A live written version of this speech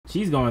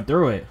She's going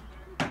through it.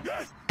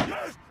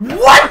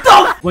 What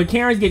the? When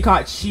Karens get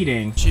caught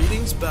cheating.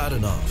 Cheating's bad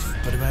enough,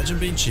 but imagine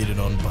being cheated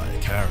on by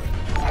a Karen.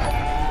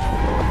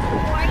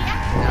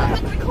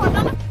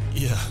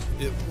 Yeah,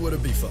 it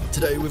wouldn't be fun.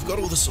 Today, we've got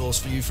all the source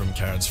for you from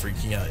Karen's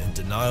freaking out in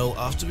denial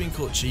after being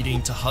caught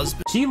cheating to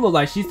husband. She looked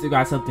like she still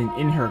got something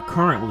in her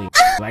currently.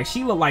 Like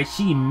she looked like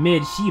she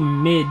mid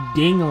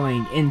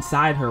dingling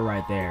inside her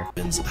right there.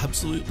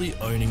 Absolutely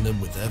owning them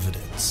with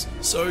evidence.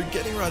 So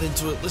getting right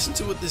into it, listen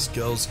to what this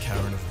girl's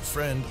Karen of a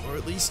friend, or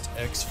at least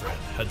ex-friend,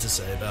 had to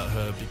say about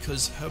her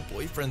because her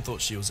boyfriend thought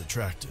she was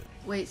attractive.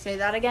 Wait, say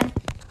that again?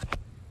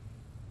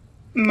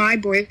 My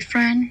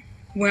boyfriend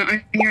went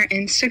on your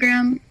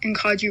Instagram and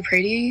called you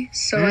pretty,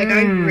 so like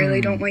I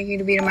really don't want you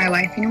to be my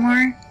wife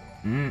anymore.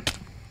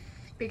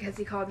 Because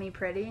he called me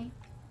pretty?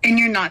 And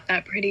you're not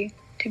that pretty,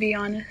 to be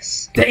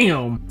honest.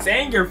 Damn.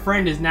 Saying your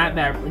friend is not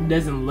that,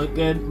 doesn't look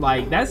good,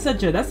 like that's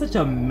such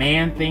a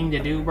man thing to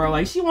do, bro.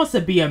 Like she wants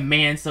to be a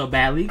man so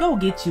badly. Go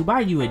get you,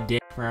 buy you a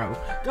dick, bro.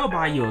 Go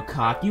buy you a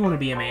cock. You want to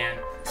be a man.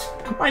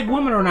 Like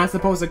women are not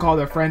supposed to call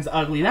their friends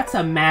ugly. That's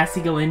a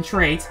masculine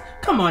trait.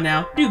 Come on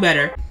now, do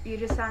better. You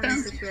just sound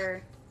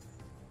insecure.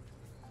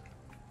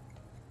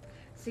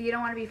 So you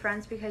don't want to be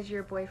friends because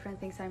your boyfriend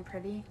thinks I'm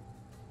pretty?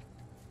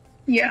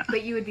 Yeah.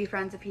 But you would be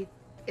friends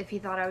if he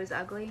thought I was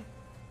ugly?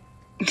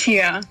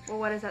 Yeah. Well,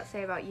 what does that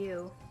say about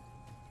you?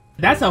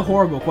 That's a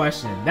horrible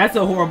question. That's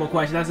a horrible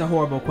question. That's a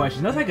horrible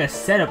question. That's like a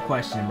setup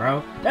question,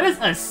 bro. That is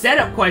a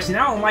setup question.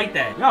 I don't like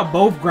that. Y'all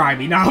both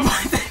grimy. No,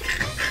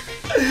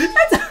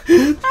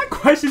 that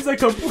question's a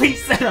complete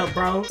setup,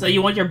 bro. So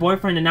you want your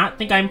boyfriend to not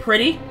think I'm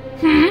pretty?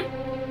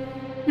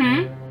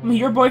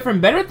 Your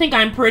boyfriend better think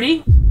I'm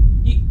pretty.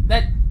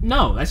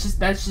 No, that's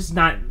just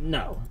not,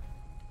 no.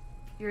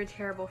 You're a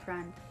terrible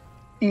friend.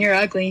 And you're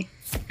ugly.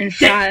 And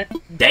fat.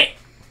 Damn.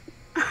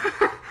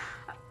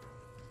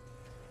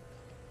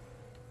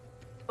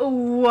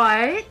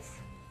 What?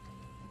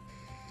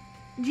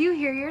 Do you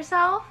hear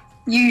yourself?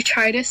 You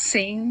try to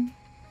sing,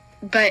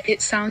 but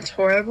it sounds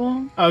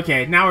horrible.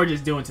 Okay, now we're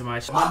just doing too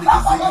much.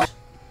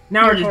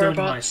 Now we're just doing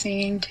too much.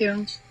 Singing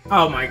too.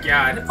 Oh my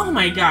god. Oh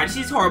my god,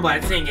 she's horrible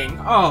at singing.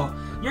 Oh,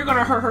 you're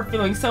gonna hurt her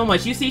feelings so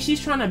much. You see, she's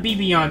trying to be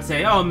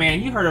Beyonce. Oh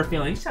man, you hurt her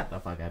feelings. Shut the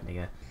fuck up,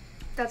 nigga.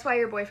 That's why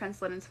your boyfriend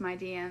slid into my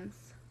DMs.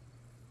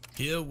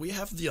 Here we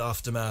have the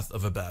aftermath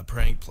of a bad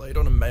prank played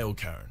on a male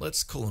Karen.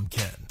 Let's call him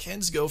Ken.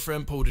 Ken's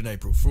girlfriend pulled an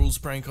April Fool's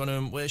prank on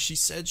him where she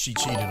said she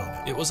cheated on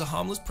him. It was a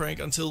harmless prank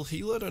until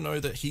he let her know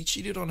that he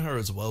cheated on her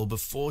as well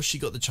before she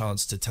got the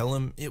chance to tell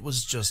him it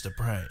was just a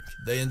prank.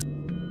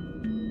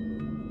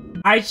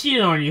 I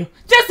cheated on you.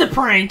 Just a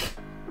prank!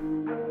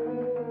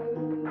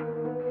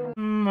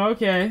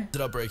 Okay.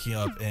 Ended up breaking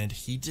up and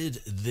he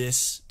did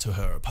this to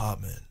her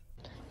apartment.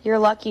 You're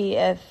lucky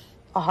if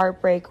a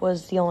heartbreak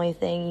was the only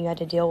thing you had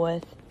to deal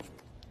with.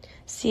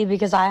 See,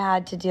 because I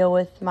had to deal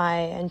with my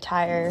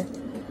entire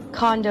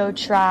condo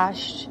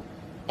trashed.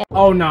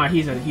 Oh no,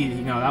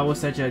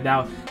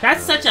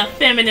 that's such a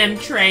feminine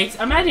trait.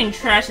 Imagine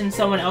trashing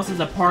someone else's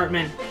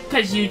apartment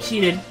because you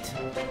cheated.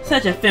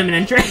 Such a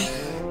feminine trait.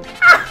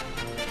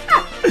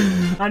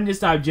 I'm just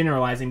stop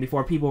generalizing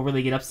before people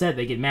really get upset.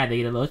 They get mad. They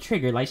get a little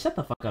triggered. Like, shut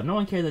the fuck up. No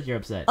one cares that you're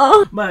upset.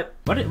 But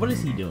what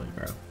is he doing,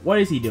 bro? What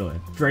is he doing?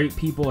 Straight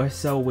people are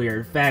so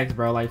weird. Facts,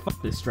 bro. Like,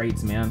 fuck the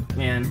straights, man.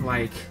 Man,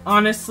 like,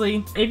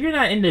 honestly, if you're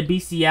not into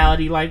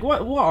bestiality, like,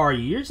 what are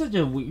you? You're just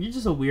a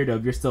weirdo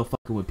if you're still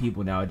fucking with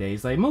people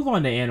nowadays. Like, move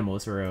on to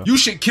animals for real. You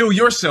should kill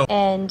yourself.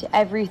 And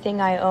everything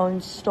I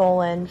own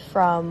stolen,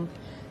 from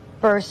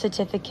birth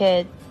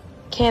certificate,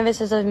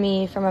 canvases of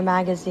me from a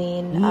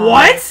magazine.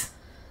 What?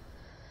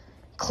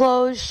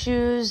 Clothes,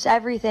 shoes,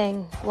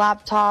 everything.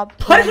 Laptop,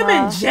 Put camera,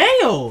 him in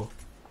jail!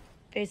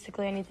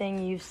 basically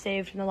anything you've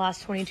saved in the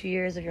last 22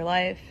 years of your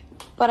life.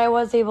 But I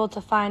was able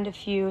to find a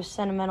few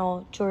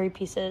sentimental jewelry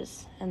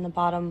pieces in the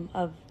bottom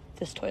of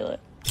this toilet.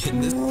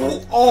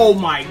 Oh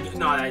my,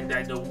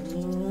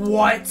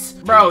 what?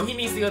 Bro, he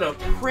needs to go to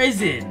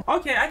prison.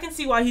 Okay, I can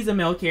see why he's a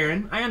male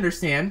Karen. I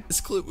understand.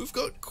 This clip, we've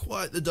got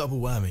quite the double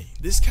whammy.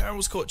 This Karen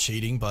was caught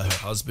cheating by her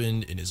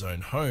husband in his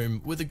own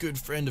home with a good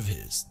friend of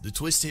his. The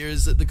twist here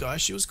is that the guy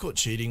she was caught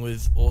cheating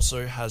with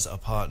also has a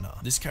partner.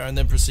 This Karen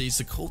then proceeds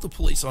to call the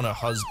police on her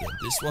husband.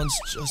 This one's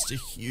just a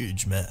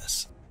huge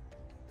mess.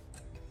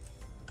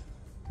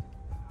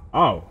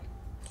 Oh.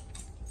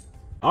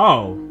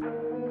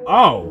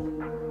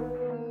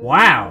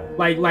 Wow.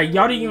 Like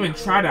y'all didn't even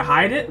try to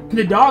hide it?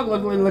 The dog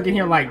looking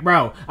here like,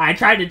 bro, I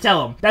tried to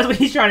tell him. That's what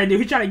he's trying to do.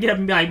 He's trying to get up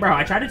and be like, bro,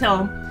 I tried to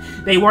tell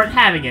him. They weren't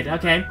having it,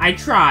 okay? I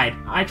tried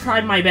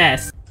my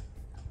best.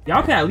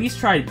 Y'all could at least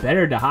try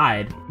better to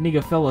hide.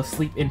 Nigga fell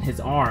asleep in his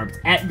arms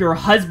at your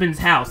husband's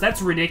house.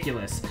 That's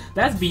ridiculous.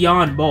 That's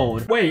beyond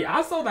bold. Wait,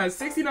 I saw that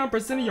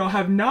 69% of y'all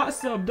have not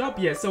subbed up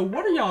yet, so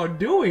what are y'all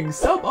doing?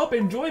 Sub up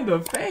and join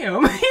the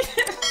fam.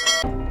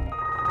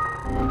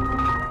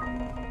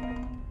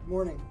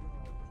 Morning.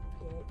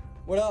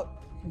 What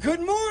up? Good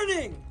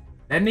morning!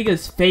 That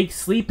nigga's fake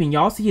sleeping.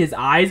 Y'all see his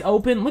eyes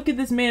open? Look at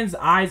this man's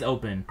eyes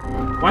open.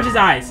 Watch his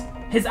eyes.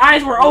 His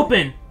eyes were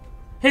open.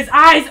 His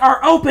eyes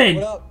are open.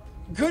 What up?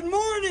 Good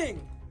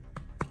morning!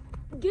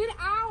 Get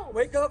out!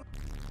 Wake up!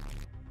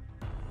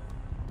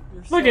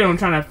 Look at him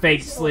trying to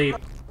fake sleep.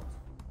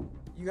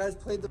 You guys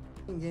played the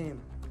game.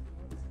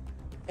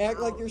 Act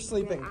like you're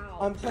sleeping.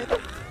 I'm playing the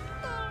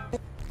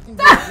game.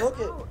 Look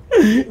at.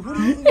 Who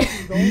do you think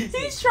he's going to?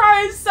 He's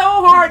trying so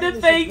hard to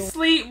fake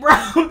sleep, bro.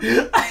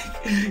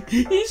 Like,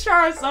 he's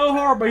trying so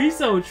hard, but he's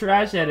so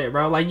trash at it,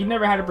 bro. Like, you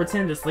never had to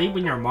pretend to sleep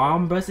when your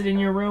mom busted in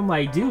your room.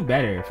 Like, do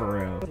better, for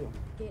real.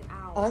 Get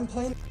out. I'm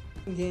playing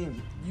the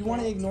game. You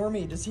want to ignore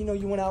me? Does he know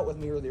you went out with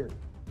me earlier?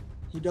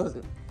 He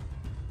doesn't.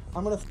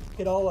 I'm gonna f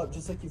it all up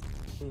just like you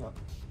f me up.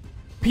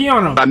 Pee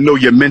on him. I know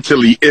you're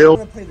mentally I'm ill.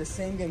 gonna play the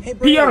same game. Hey,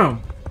 brother. Pee on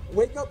him.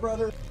 Wake up,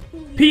 brother.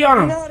 Pee on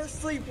You're him. not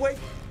asleep. Wake.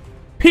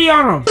 Pee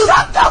on him.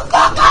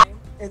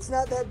 It's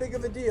not that big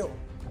of a deal.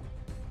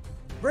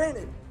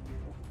 Brandon,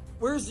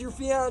 where's your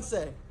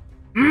fiance?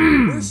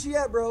 Where's she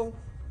at, bro?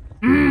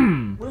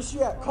 Where's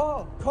she at?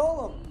 Call him.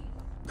 Call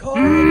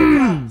the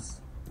cops.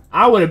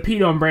 I would have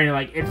peed on Brandon.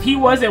 Like, if he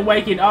wasn't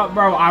waking up,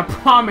 bro, I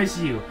promise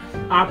you.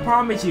 I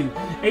promise you.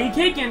 And you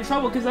can't get in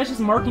trouble because that's just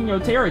marking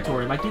your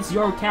territory. Like, it's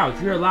your couch.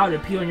 You're allowed to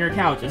pee on your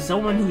couch. If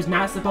someone who's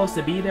not supposed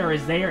to be there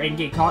is there and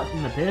get caught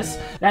in the piss,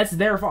 that's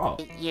their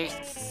fault. You're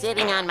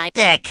sitting on my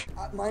dick.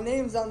 My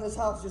name's on this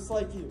house just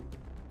like you.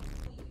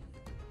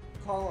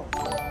 Call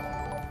him.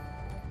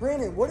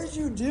 Brandon, what did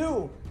you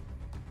do?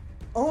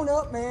 Own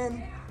up,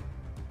 man.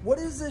 What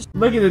is this?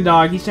 Look at the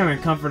dog. He's trying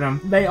to comfort him.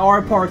 They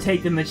are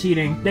partaked in the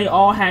cheating. They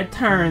all had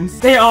turns.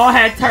 They all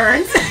had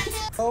turns.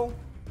 Oh,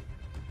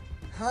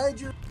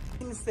 hide your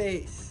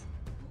face.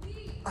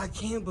 I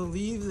can't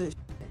believe this.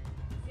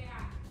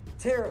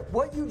 Tara,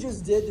 what you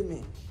just did to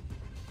me.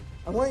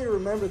 I want you to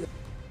remember that.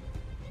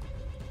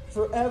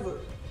 Forever.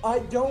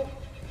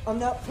 I'm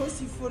not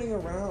pussyfooting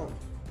around.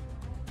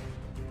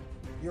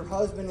 Your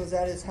husband is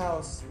at his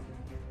house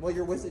while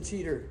you're with a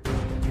cheater.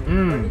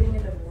 We're getting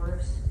a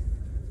divorce.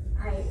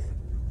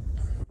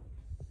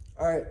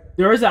 Alright,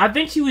 I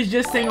think she was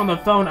just saying on the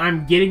phone,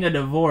 I'm getting a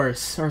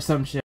divorce or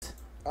some shit.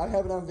 I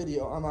have it on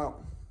video. I'm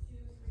out.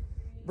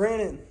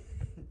 Brandon,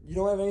 you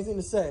don't have anything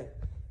to say.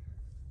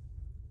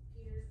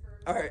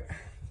 Alright,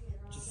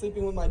 just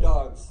sleeping with my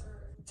dogs.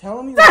 Tell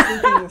him you're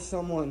sleeping with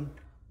someone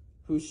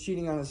who's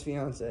cheating on his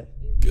fiance.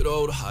 Good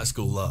old high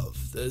school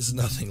love. There's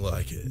nothing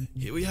like it.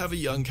 Here we have a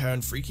young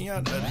Karen freaking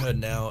out at her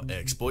now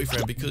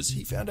ex-boyfriend because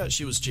he found out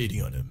she was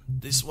cheating on him.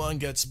 This one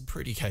gets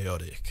pretty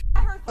chaotic.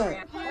 I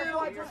promise.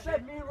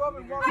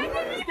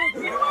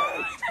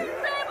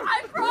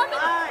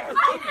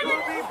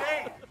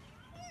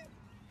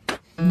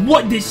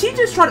 What did she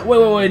just try to?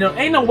 Wait, no,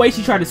 ain't no way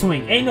she tried to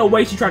swing. Ain't no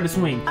way she tried to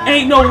swing.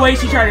 Ain't no way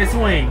she tried to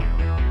swing.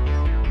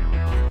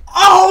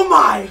 Oh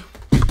my!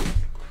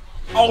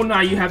 Oh no,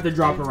 you have to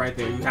drop her right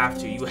there. You have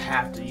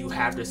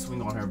to swing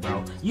on her,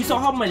 bro. You saw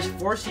how much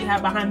force she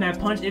had behind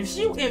that punch. If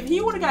he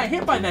would have got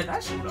hit by that,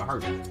 that shit would have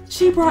hurt.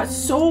 She brought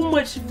so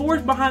much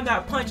force behind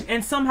that punch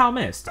and somehow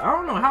missed. I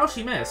don't know how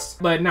she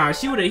missed, but nah,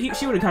 she would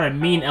have got a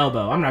mean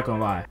elbow. I'm not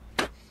gonna lie.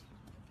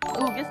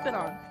 Ooh, get spit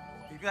on.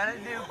 You gotta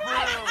do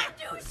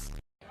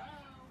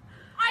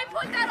I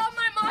put that on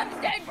my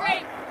mom's dead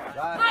grave.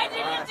 I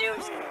didn't do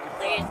shit,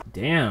 please.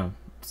 Damn.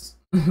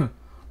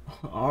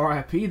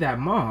 R.I.P. that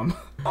mom.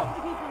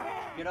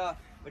 Get off.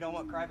 We don't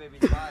want crybabies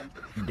to die.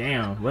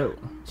 Damn, what?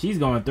 She's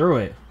going through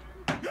it.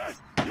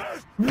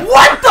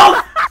 What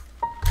the?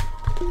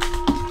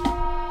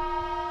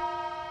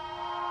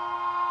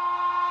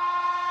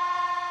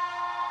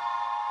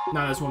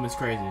 No, this woman's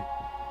crazy.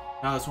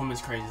 No, this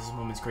woman's crazy. This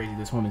woman's crazy.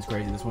 This woman's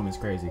crazy. This woman's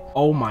crazy.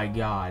 Oh my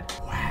god.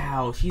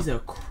 Wow, she's a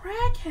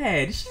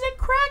crackhead. She's a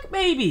crack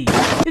baby.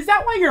 Is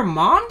that why your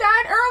mom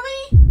died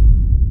early?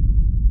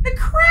 The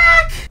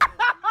crack!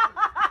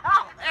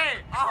 Hey!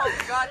 Oh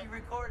god, you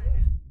recorded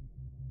it.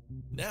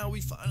 Now we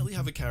finally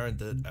have a Karen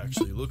that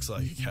actually looks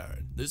like a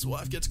Karen. This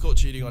wife gets caught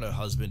cheating on her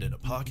husband in a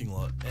parking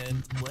lot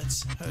and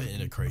lets her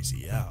inner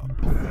crazy out.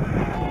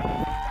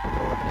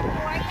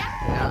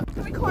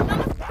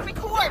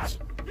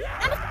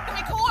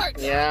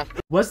 Yeah.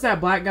 What's that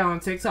black guy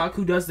on TikTok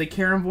who does the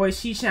Karen voice?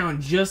 She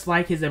sounds just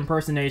like his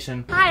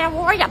impersonation. Hi, I'm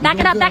Warrior. Back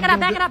it up, back it up,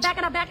 back it up, back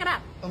it up, back it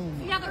up.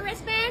 You have a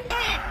wristband?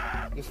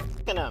 You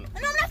f***ing him. No,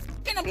 I'm not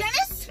f***ing him,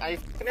 Dennis. Are you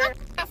f***ing her?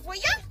 For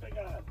you?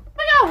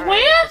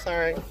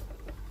 Sorry.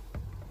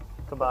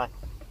 Goodbye.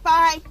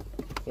 Bye.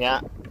 Yeah.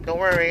 Don't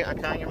worry, I'm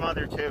telling your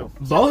mother too.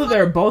 Both of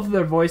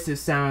their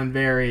voices sound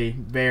very,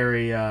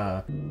 very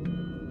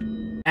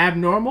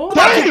abnormal.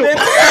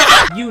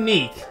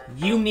 Unique.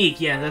 Unique,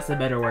 yeah, that's a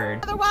better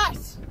word.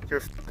 Otherwise, You're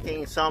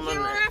f***ing someone.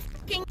 you're a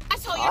f***ing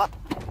asshole. You got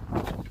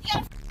a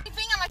f***ing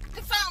thing on my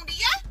phone, do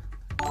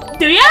ya?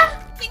 Do ya?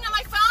 Thing on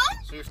my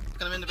phone? So you're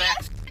f***ing him in the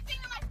back. Thing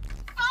on my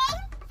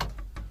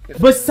phone?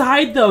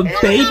 Beside the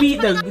baby,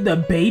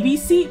 the baby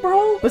seat,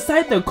 bro?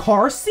 Beside the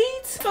car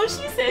seat? So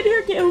she's sitting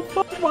here getting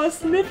fucked while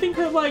sniffing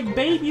her, like,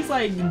 baby's,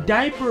 like,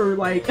 diaper,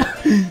 like,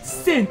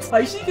 scent.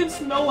 Like, she can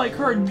smell, like,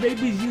 her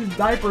baby's used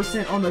diaper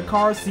scent on the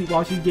car seat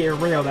while she's getting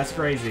railed. That's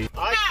crazy.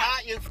 I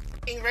caught you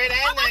f***ing right I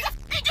in there. wasn't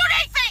f***ing doing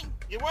anything!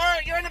 You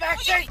were. You're in the back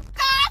seat.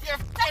 Stop! You're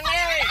That's f***ing what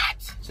married. I'm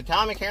not! So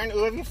tell me, Karen,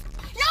 who have you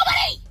f***ing?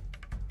 Nobody!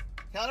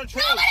 Tell the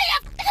truth. Nobody!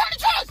 Tell the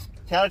truth!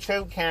 Tell the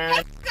truth,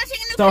 Karen.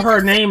 So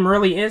her name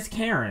really is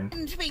Karen.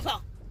 To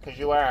people. Because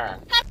you are.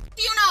 How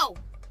do you know?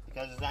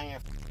 Because it's on your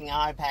f***ing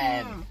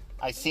iPad.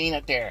 I seen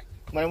it there.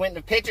 When I went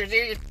to pictures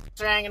here,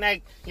 you're hanging out.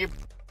 You're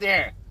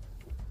there.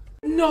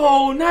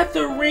 No, not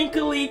the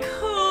wrinkly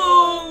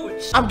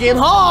coach. I'm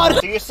getting hard.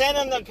 So you're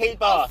sending the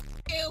people.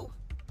 You.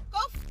 Go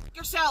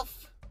yourself.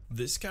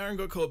 This Karen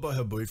got caught by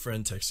her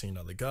boyfriend texting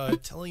another guy,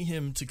 telling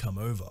him to come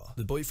over.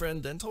 The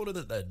boyfriend then told her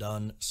that they're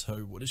done, so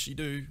what does she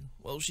do?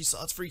 Well, she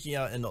starts freaking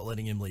out and not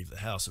letting him leave the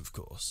house, of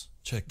course.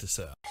 Check this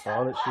out.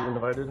 Saw that she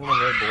invited him a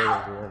red boy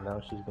over and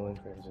now she's going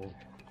crazy.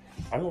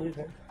 I'm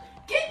leaving.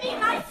 Give me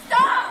my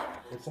stuff!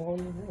 It's all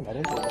in your room. I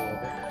didn't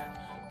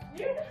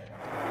do it.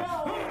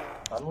 No.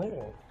 I'm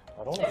leaving.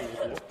 I don't want to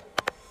leave you.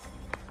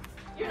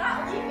 You're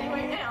not leaving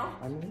right now.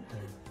 I'm leaving.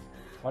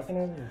 Why can't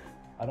I leave?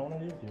 I don't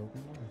want to leave you.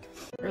 Open the door.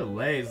 Her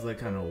legs look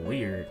kind of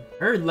weird.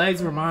 Her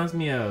legs reminds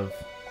me of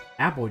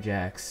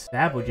Applejack's, the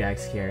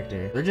Applejack's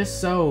character. They're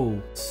just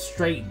so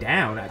straight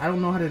down. I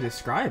don't know how to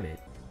describe it.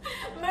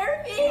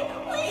 Murphy,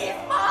 please,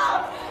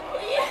 Mom!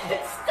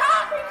 Please,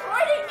 stop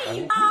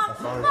recording me, Mom! I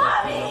saw her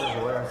text the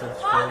door. I said,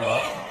 scroll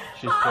up.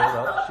 She scrolled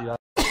up. She got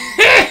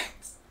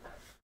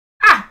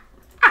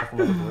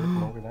another boy to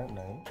come over that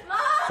night.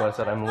 So I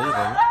said, I'm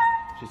leaving.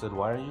 She said,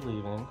 why are you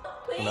leaving?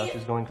 So now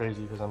she's going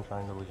crazy because I'm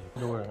trying to leave.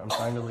 Door, I'm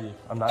trying to leave.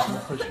 I'm not going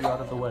to push you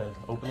out of the way.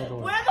 Open the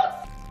door. Where the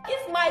f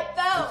is my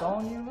phone? It's all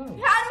in your room.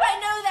 How do I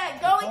know that?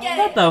 Go and get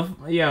What it!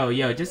 the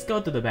yo, just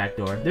go through the back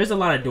door. There's a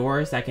lot of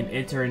doors that can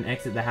enter and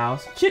exit the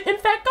house. Shit, in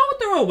fact, go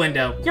through a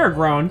window. You're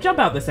grown. Jump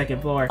out the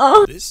second floor.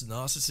 This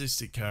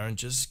narcissistic Karen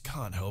just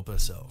can't help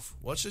herself.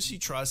 Watch as she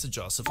tries to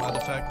justify the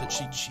fact that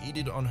she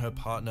cheated on her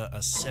partner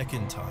a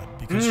second time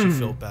because she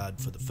felt bad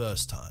for the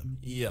first time.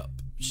 Yep.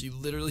 She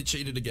literally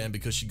cheated again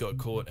because she got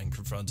caught and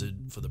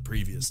confronted for the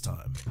previous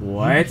time.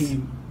 What?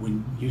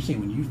 When you're saying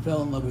when you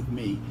fell in love with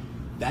me,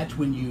 that's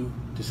when you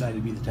decided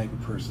to be the type of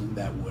person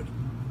that would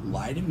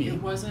lie to me.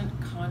 It wasn't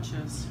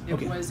conscious.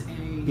 It was a...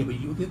 Yeah,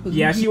 but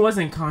Yeah, she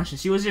wasn't conscious.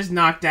 She was just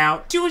knocked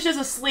out. She was just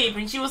asleep,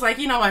 and she was like,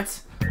 you know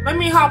what? Let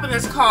me hop in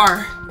this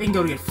car and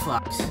go get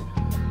fucked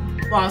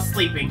while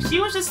sleeping. She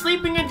was just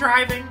sleeping and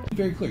driving.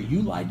 Very clear.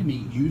 You lied to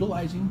me,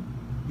 utilizing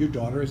your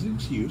daughter as an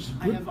excuse.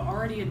 I have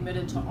already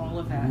admitted to all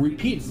of that.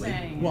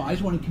 Repeatedly. Well, I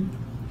just want to...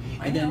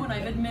 I know, and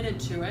I've admitted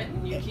to it,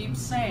 and you keep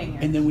saying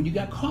it. And then when you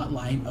got caught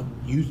lying,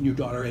 using your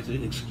daughter as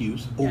an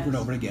excuse over and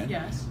over again.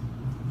 Yes.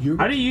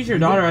 How do you use your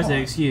daughter as an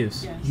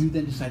excuse? Yes. You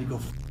then decide to go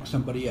f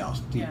somebody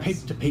else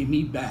to pay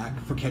me back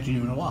for catching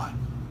you in a lie.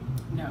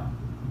 No.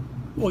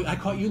 Well, I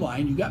caught you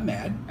lying. You got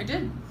mad. I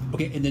did.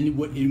 Okay, and then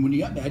when you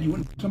got mad, you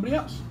went and f somebody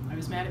else. I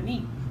was mad at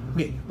me.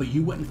 Okay, but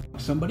you went and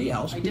f somebody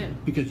else. I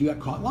did. Because you got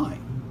caught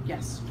lying.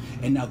 Yes.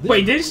 And now this...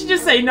 Wait, didn't she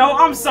just say no?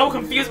 I'm so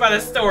confused by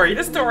this story.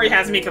 This story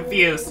has me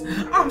confused.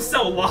 I'm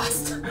so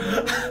lost.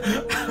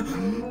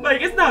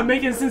 Like, it's not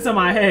making sense in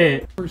my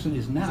head. Person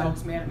is now... So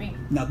it's mad at me.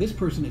 Now this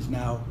person is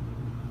now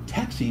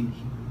texting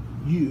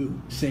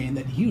you saying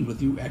that he was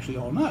with you actually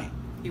all night.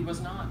 He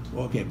was not.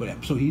 Okay,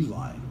 but so he's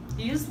lying.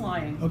 He is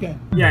lying. Okay.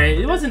 Yeah,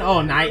 it wasn't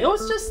all night. It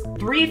was just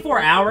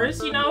 3-4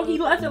 hours, you know? He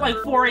left at like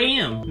 4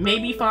 a.m.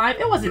 Maybe 5.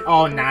 It wasn't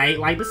all night.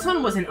 Like, the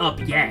sun wasn't up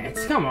yet.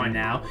 Come on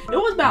now. It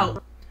was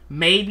about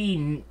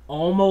maybe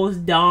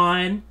almost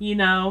dawn, you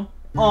know?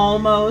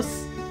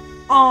 Almost.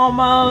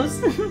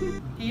 Almost.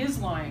 He is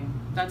lying.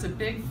 That's a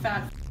big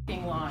fat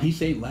f***ing lie. He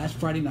said last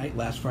Friday night.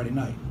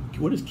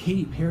 What does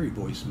Katy Perry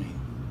voice mean?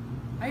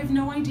 I have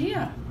no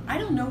idea. I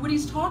don't know what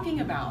he's talking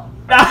about.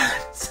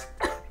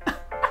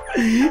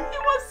 It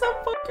was so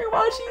fucking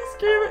while she's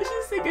screaming.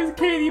 She's singing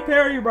Katy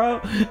Perry, bro.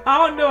 I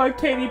don't know a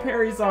Katy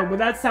Perry song, but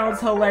that sounds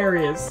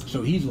hilarious.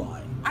 So he's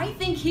lying. I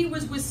think he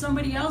was with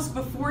somebody else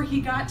before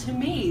he got to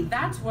me.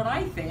 That's what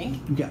I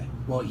think. Okay.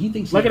 Well, he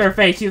thinks... Look at her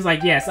face. She was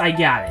like, yes, I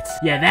got it.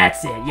 Yeah,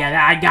 that's it.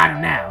 Yeah, I got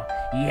him now.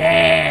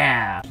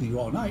 Yeah. You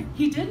all night.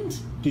 He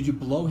didn't. Did you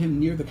blow him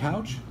near the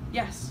couch?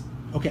 Yes.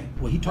 Okay.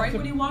 Well, he talked... Right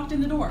when he walked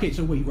in the door. Okay,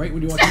 so wait, right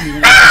when he walked in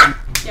the door?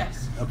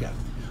 Yes. Okay.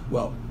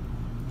 Well,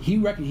 he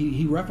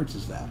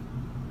references that.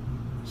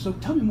 So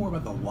tell me more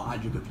about the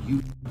logic of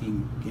you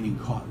getting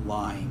caught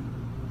lying,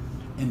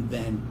 and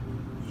then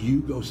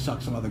you go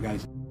suck some other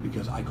guy's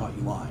because I caught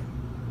you lying.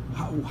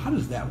 How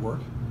does that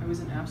work? I was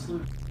an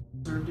absolute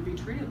deserve to be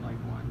treated like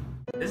one.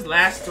 This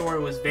last story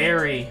was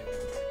very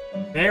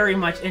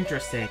much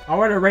interesting. I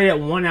would have rated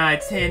 1 out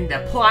of 10.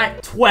 The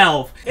plot,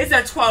 12. It's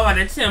a 12 out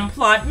of 10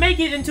 plot. Make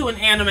it into an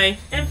anime.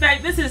 In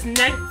fact, this is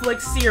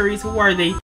Netflix series worthy.